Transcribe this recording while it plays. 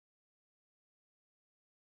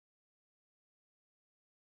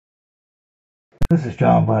This is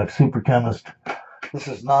John Black, Super Chemist. This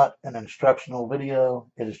is not an instructional video.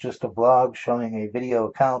 It is just a vlog showing a video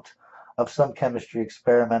account of some chemistry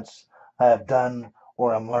experiments I have done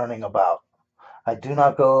or am learning about. I do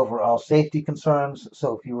not go over all safety concerns,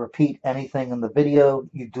 so if you repeat anything in the video,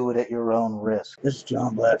 you do it at your own risk. This is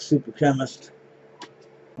John Black, Super Chemist.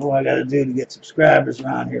 What I got to do to get subscribers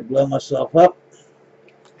around here? Blow myself up?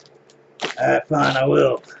 Alright, fine, I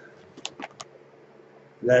will.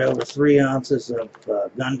 Got over 3 ounces of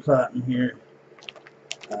gun cotton here.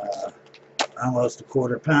 Almost a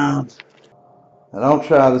quarter pound. Now don't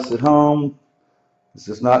try this at home. This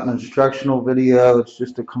is not an instructional video. It's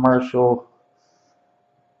just a commercial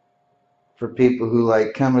for people who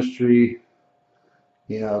like chemistry.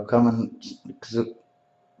 You know, coming, because if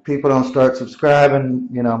people don't start subscribing,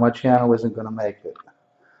 you know, my channel isn't going to make it.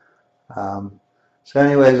 So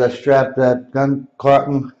anyways, I strapped that gun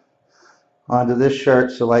cotton onto this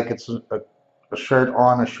shirt so like it's a shirt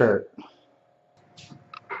on a shirt.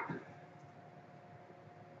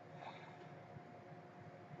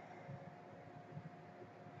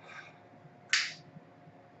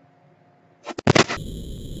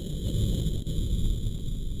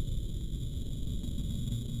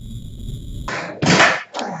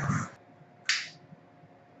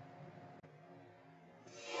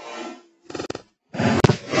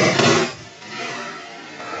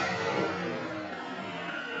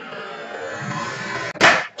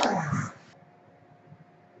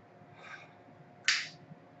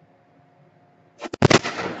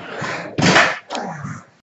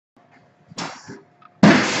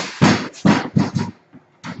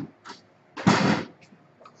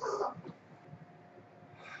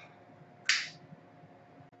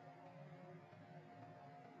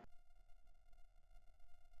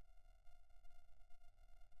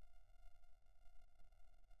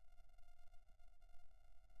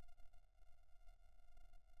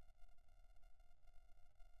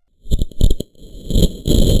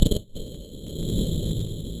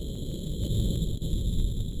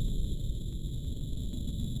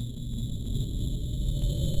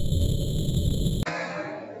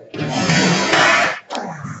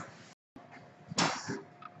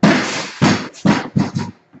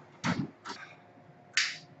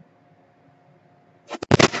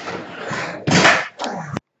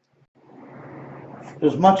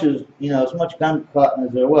 As much as, you know, as much gun cotton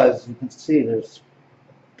as there was, you can see there's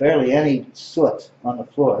barely any soot on the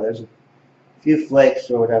floor. There's a few flakes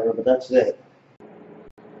or whatever, but that's it.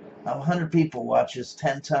 Now 100 people watch this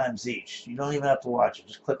 10 times each. You don't even have to watch it.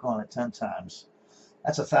 Just click on it 10 times.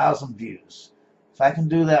 That's 1,000 views. If I can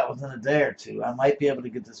do that within a day or two, I might be able to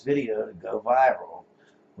get this video to go viral,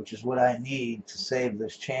 which is what I need to save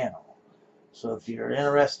this channel. So if you're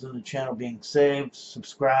interested in the channel being saved,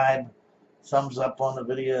 subscribe, thumbs up on the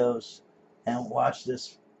videos, and watch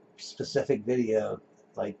this specific video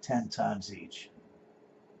like 10 times each.